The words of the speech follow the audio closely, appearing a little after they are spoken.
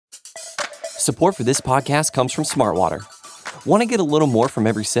Support for this podcast comes from Smartwater. Want to get a little more from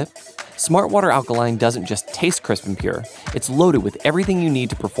every sip? Smartwater Alkaline doesn't just taste crisp and pure, it's loaded with everything you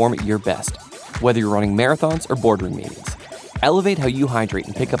need to perform at your best, whether you're running marathons or boardroom meetings. Elevate how you hydrate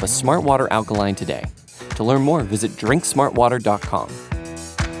and pick up a Smartwater Alkaline today. To learn more, visit drinksmartwater.com.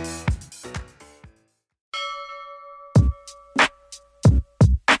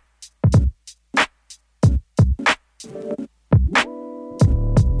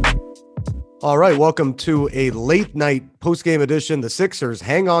 All right, welcome to a late night post-game edition. The Sixers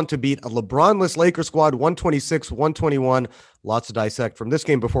hang on to beat a LeBron-less Lakers squad 126-121. Lots to dissect from this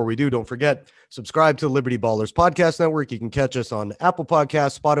game. Before we do, don't forget, subscribe to Liberty Ballers Podcast Network. You can catch us on Apple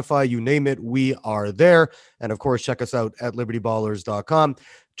Podcasts, Spotify, you name it, we are there. And of course, check us out at libertyballers.com.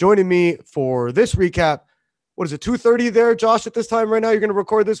 Joining me for this recap, what is it, 2:30 there, Josh, at this time right now? You're going to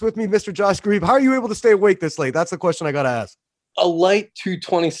record this with me, Mr. Josh Grieve. How are you able to stay awake this late? That's the question I got to ask. A light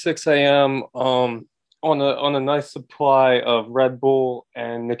 2:26 a.m. On a nice supply of Red Bull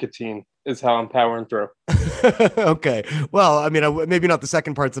and nicotine is how I'm powering through. Okay. Well, I mean, maybe not the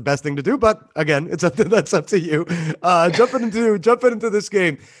second part's the best thing to do, but again, that's up to you. Jumping into this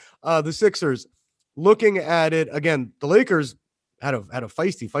game, the Sixers, looking at it again, the Lakers had a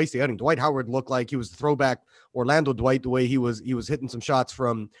feisty outing. Dwight Howard looked like he was the throwback Orlando Dwight, the way he was hitting some shots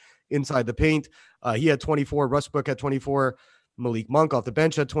from inside the paint. He had 24. Westbrook had 24. Malik Monk off the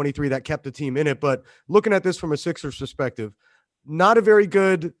bench at 23. That kept the team in it. But looking at this from a Sixers perspective, not a very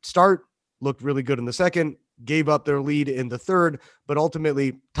good start. Looked really good in the second. Gave up their lead in the third. But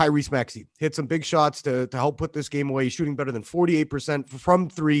ultimately, Tyrese Maxey hit some big shots to help put this game away. He's shooting better than 48% from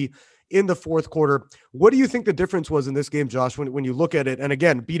three in the fourth quarter. What do you think the difference was in this game, Josh, when you look at it? And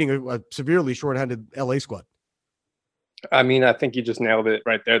again, beating a severely shorthanded LA squad. I mean, I think you just nailed it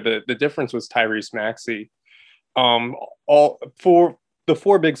right there. The difference was Tyrese Maxey. All for the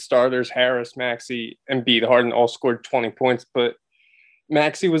four big starters, Harris, Maxey, and Embiid, Harden all scored 20 points, but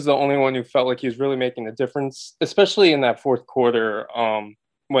Maxey was the only one who felt like he was really making a difference, especially in that fourth quarter.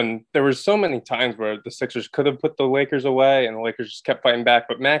 When there were so many times where the Sixers could have put the Lakers away and the Lakers just kept fighting back,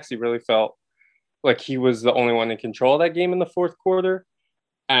 but Maxey really felt like he was the only one in control of that game in the fourth quarter.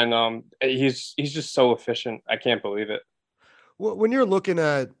 And he's just so efficient. I can't believe it. When you're looking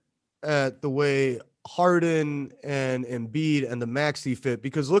at the way Harden and Embiid and the Maxey fit,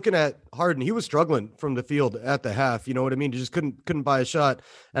 because looking at Harden, he was struggling from the field at the half. You know what I mean? He just couldn't buy a shot.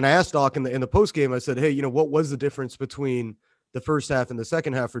 And I asked Doc in the post game, I said, hey, what was the difference between the first half and the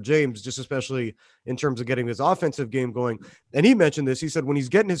second half for James, just especially in terms of getting his offensive game going? And he mentioned this. He said when he's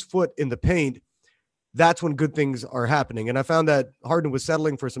getting his foot in the paint, that's when good things are happening. And I found that Harden was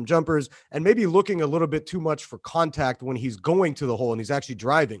settling for some jumpers and maybe looking a little bit too much for contact when he's going to the hole and he's actually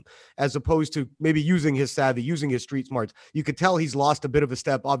driving, as opposed to maybe using his savvy, using his street smarts. You could tell he's lost a bit of a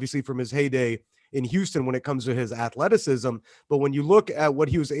step, obviously, from his heyday in Houston when it comes to his athleticism. But when you look at what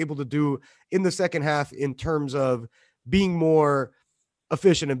he was able to do in the second half in terms of being more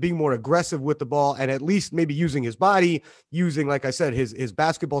efficient and being more aggressive with the ball, and at least maybe using his body, using, like I said, his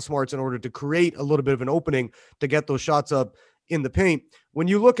basketball smarts in order to create a little bit of an opening to get those shots up in the paint. When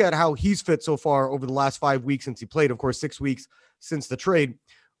you look at how he's fit so far over the last 5 weeks since he played, of course, 6 weeks since the trade,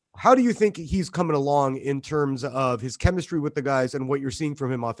 how do you think he's coming along in terms of his chemistry with the guys and what you're seeing from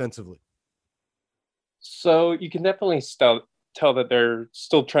him offensively? So you can definitely tell that they're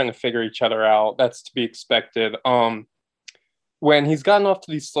still trying to figure each other out. That's to be expected. When he's gotten off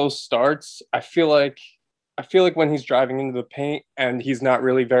to these slow starts, I feel like when he's driving into the paint and he's not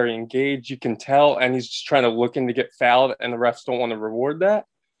really very engaged, you can tell, and he's just trying to look in to get fouled, and the refs don't want to reward that.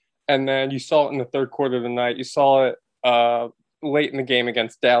 And then you saw it in the third quarter of the night. You saw it late in the game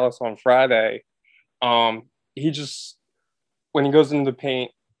against Dallas on Friday. When he goes into the paint,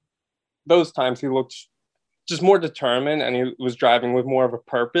 those times he looked just more determined, and he was driving with more of a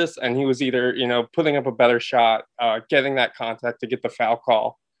purpose, and he was either, putting up a better shot, getting that contact to get the foul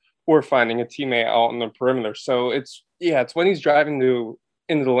call, or finding a teammate out on the perimeter. So it's when he's driving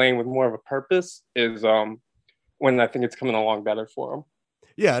into the lane with more of a purpose is when I think it's coming along better for him.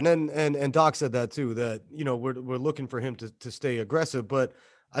 Yeah, and Doc said that too, that we're looking for him to stay aggressive, but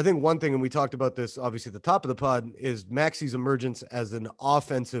I think one thing, and we talked about this obviously at the top of the pod, is Maxey's emergence as an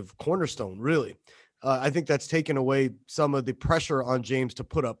offensive cornerstone, really. I think that's taken away some of the pressure on James to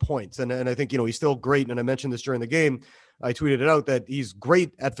put up points. And I think, he's still great. And I mentioned this during the game. I tweeted it out that he's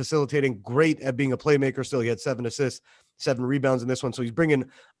great at facilitating, great at being a playmaker. Still, he had 7 assists, 7 rebounds in this one. So he's bringing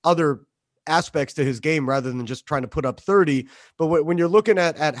other aspects to his game rather than just trying to put up 30. But when you're looking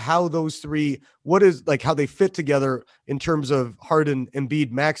at how those three, what is like how they fit together in terms of Harden,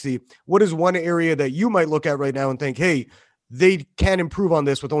 Embiid, Maxey, what is one area that you might look at right now and think, hey, they can improve on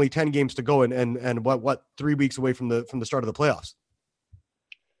this with only 10 games to go and what 3 weeks away from the start of the playoffs?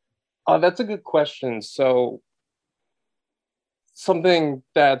 That's a good question. So something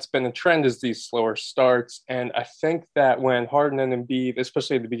that's been a trend is these slower starts. And I think that when Harden and Embiid,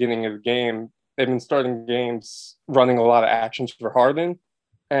 especially at the beginning of the game, they've been starting games running a lot of actions for Harden.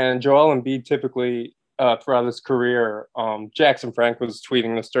 And Joel Embiid typically throughout his career, Jackson Frank was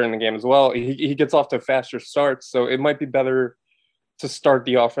tweeting this during the game as well. He gets off to faster starts, so it might be better to start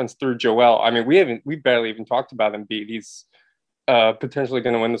the offense through Joel. I mean, we barely even talked about Embiid. He's potentially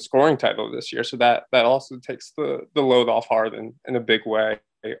going to win the scoring title this year, so that also takes the load off Harden in a big way.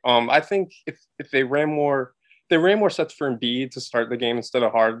 I think if they ran more sets for Embiid to start the game instead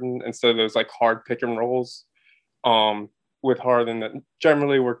of Harden, instead of those like hard pick and rolls with Harden that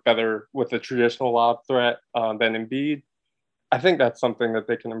generally work better with the traditional lob threat than Embiid. I think that's something that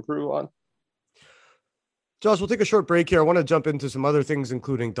they can improve on. Josh, we'll take a short break here. I want to jump into some other things,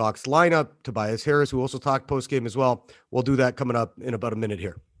 including Doc's lineup, Tobias Harris, who also talked post-game as well. We'll do that coming up in about a minute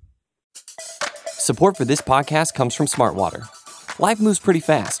here. Support for this podcast comes from Smartwater. Life moves pretty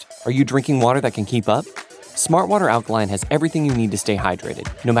fast. Are you drinking water that can keep up? Smartwater Alkaline has everything you need to stay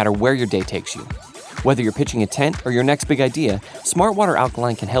hydrated, no matter where your day takes you. Whether you're pitching a tent or your next big idea, Smartwater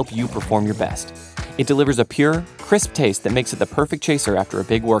Alkaline can help you perform your best. It delivers a pure, crisp taste that makes it the perfect chaser after a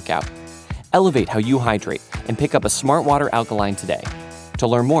big workout. Elevate how you hydrate and pick up a Smartwater Alkaline today. To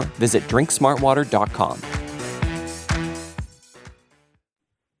learn more, visit drinksmartwater.com.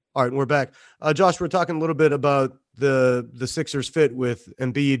 All right, and we're back. Josh, we're talking a little bit about the Sixers fit with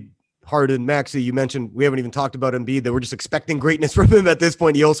Embiid, Harden, Maxey. You mentioned we haven't even talked about Embiid, that we're just expecting greatness from him at this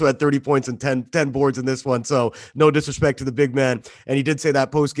point. He also had 30 points and 10 boards in this one, so no disrespect to the big man. And he did say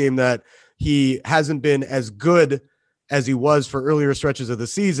that post-game that he hasn't been as good as he was for earlier stretches of the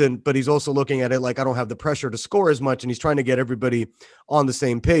season, but he's also looking at it like, I don't have the pressure to score as much, and he's trying to get everybody on the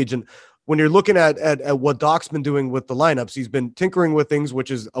same page. And when you're looking at what Doc's been doing with the lineups, he's been tinkering with things,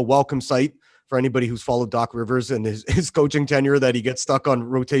 which is a welcome sight for anybody who's followed Doc Rivers and his coaching tenure, that he gets stuck on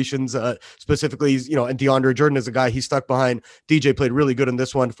rotations. Specifically, and DeAndre Jordan is a guy he's stuck behind. DJ played really good in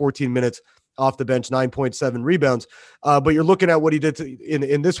this one, 14 minutes off the bench, 9.7 rebounds. But you're looking at what he did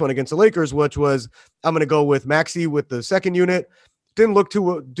in this one against the Lakers, which was, I'm going to go with Maxey with the second unit. Didn't look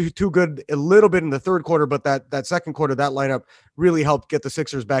too good a little bit in the third quarter, but that second quarter, that lineup really helped get the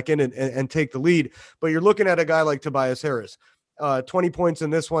Sixers back in and take the lead. But you're looking at a guy like Tobias Harris, 20 points in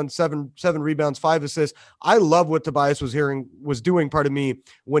this one, seven rebounds, 5 assists. I love what Tobias was doing,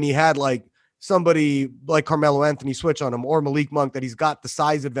 when he had like somebody like Carmelo Anthony switch on him, or Malik Monk, that he's got the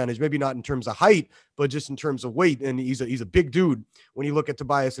size advantage, maybe not in terms of height, but just in terms of weight. And he's a big dude when you look at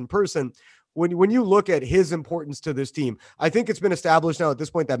Tobias in person. When you look at his importance to this team, I think it's been established now at this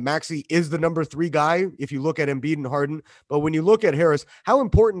point that Maxey is the number 3 guy if you look at Embiid and Harden. But when you look at Harris, how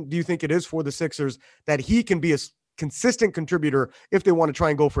important do you think it is for the Sixers that he can be a consistent contributor if they want to try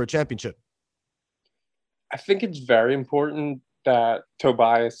and go for a championship? I think it's very important that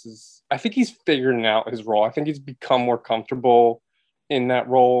Tobias I think he's figuring out his role. I think he's become more comfortable in that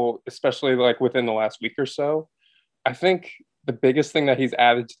role, especially like within the last week or so. I think the biggest thing that he's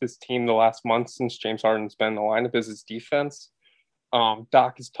added to this team the last month since James Harden's been in the lineup is his defense.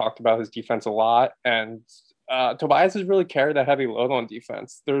 Doc has talked about his defense a lot, and Tobias has really carried a heavy load on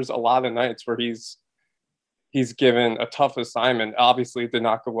defense. There's a lot of nights where he's given a tough assignment. Obviously, it did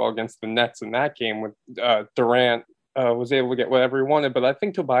not go well against the Nets in that game with Durant was able to get whatever he wanted, but I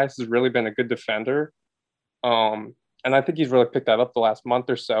think Tobias has really been a good defender. And I think he's really picked that up the last month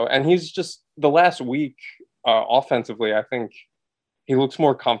or so. And he's just the last week offensively, I think he looks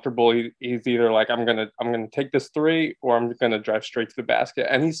more comfortable. He's either like, I'm gonna take this 3, or I'm gonna drive straight to the basket.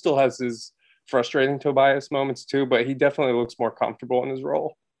 And he still has his frustrating Tobias moments too, but he definitely looks more comfortable in his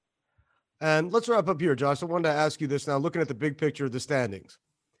role. And let's wrap up here, Josh. I wanted to ask you this now, looking at the big picture of the standings.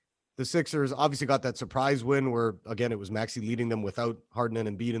 The Sixers obviously got that surprise win where, again, it was Maxey leading them without Harden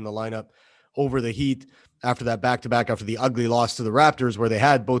and Embiid in the lineup over the Heat after that back-to-back, after the ugly loss to the Raptors where they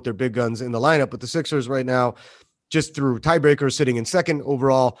had both their big guns in the lineup. But the Sixers right now, just through tiebreakers, sitting in second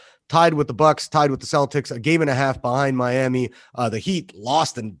overall, tied with the Bucks, tied with the Celtics, a game and a half behind Miami. The Heat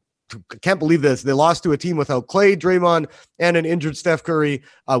lost, and I can't believe this. They lost to a team without Clay, Draymond, and an injured Steph Curry.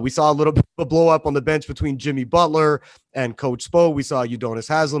 We saw a little bit of a blow up on the bench between Jimmy Butler and Coach Spo. We saw Udonis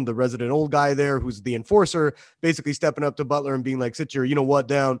Haslem, the resident old guy there, who's the enforcer, basically stepping up to Butler and being like, sit your,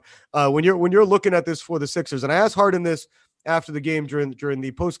 down. When you're looking at this for the Sixers, and I asked Harden this after the game during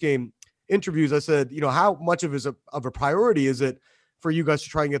the post-game interviews, I said, how much of a priority is it for you guys to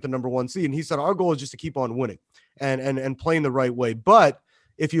try and get the number 1 seed? And he said, our goal is just to keep on winning and playing the right way. But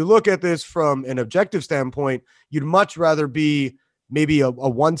if you look at this from an objective standpoint, you'd much rather be maybe a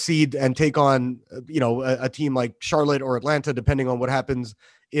 1 seed and take on, a team like Charlotte or Atlanta, depending on what happens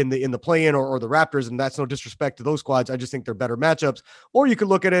in the play-in or the Raptors. And that's no disrespect to those squads. I just think they're better matchups. Or you could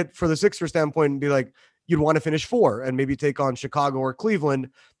look at it for the Sixers standpoint and be like, you'd want to finish 4 and maybe take on Chicago or Cleveland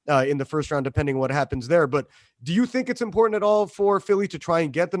in the first round, depending on what happens there. But do you think it's important at all for Philly to try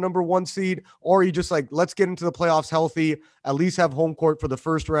and get the number 1 seed? Or are you just like, let's get into the playoffs healthy, at least have home court for the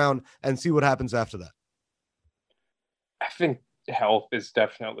first round and see what happens after that? I think health is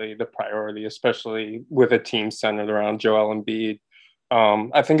definitely the priority, especially with a team centered around Joel Embiid.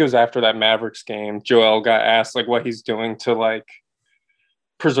 I think it was after that Mavericks game, Joel got asked like what he's doing to like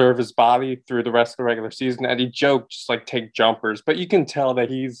preserve his body through the rest of the regular season, and he joked just like take jumpers, but you can tell that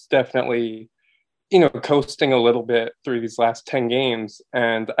he's definitely coasting a little bit through these last 10 games.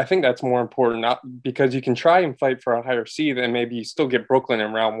 And I think that's more important, not because you can try and fight for a higher seed and maybe you still get Brooklyn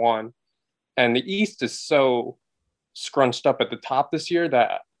in round 1, and the East is so scrunched up at the top this year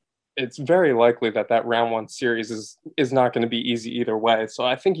that it's very likely that round 1 series is not going to be easy either way. So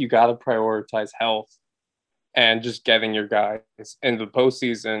I think you got to prioritize health and just getting your guys into the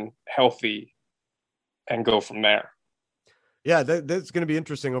postseason healthy and go from there. Yeah, that's going to be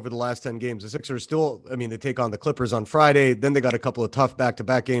interesting over the last 10 games. The Sixers still, they take on the Clippers on Friday. Then they got a couple of tough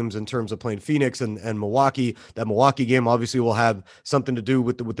back-to-back games in terms of playing Phoenix and Milwaukee. That Milwaukee game obviously will have something to do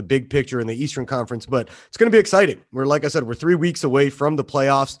with the big picture in the Eastern Conference, but it's going to be exciting. Like I said, we're 3 weeks away from the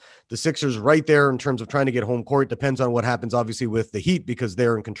playoffs. The Sixers right there in terms of trying to get home court. Depends on what happens, obviously, with the Heat because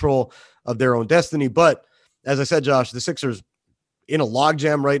they're in control of their own destiny. But as I said, Josh, the Sixers in a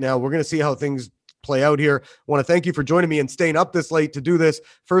logjam right now. We're going to see how things play out here. I want to thank you for joining me and staying up this late to do this.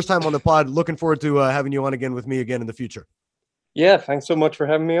 First time on the pod. Looking forward to having you on again with me again in the future. Yeah, thanks so much for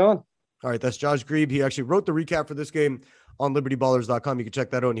having me on. All right, that's Josh Grebe. He actually wrote the recap for this game on LibertyBallers.com. You can check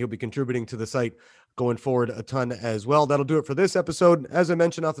that out, and he'll be contributing to the site going forward a ton as well. That'll do it for this episode. As I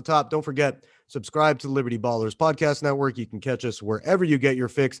mentioned off the top, don't forget, subscribe to the Liberty Ballers Podcast Network. You can catch us wherever you get your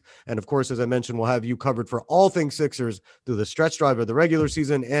fix. And of course, as I mentioned, we'll have you covered for all things Sixers through the stretch drive of the regular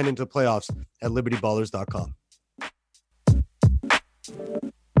season and into playoffs at LibertyBallers.com.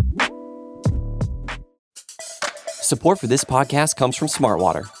 Support for this podcast comes from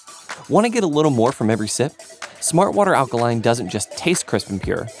Smartwater. Want to get a little more from every sip? Smartwater Alkaline doesn't just taste crisp and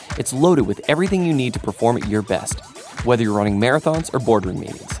pure, it's loaded with everything you need to perform at your best, whether you're running marathons or boardroom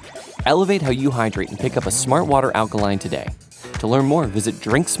meetings. Elevate how you hydrate and pick up a Smartwater Alkaline today. To learn more, visit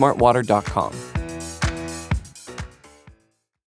drinksmartwater.com.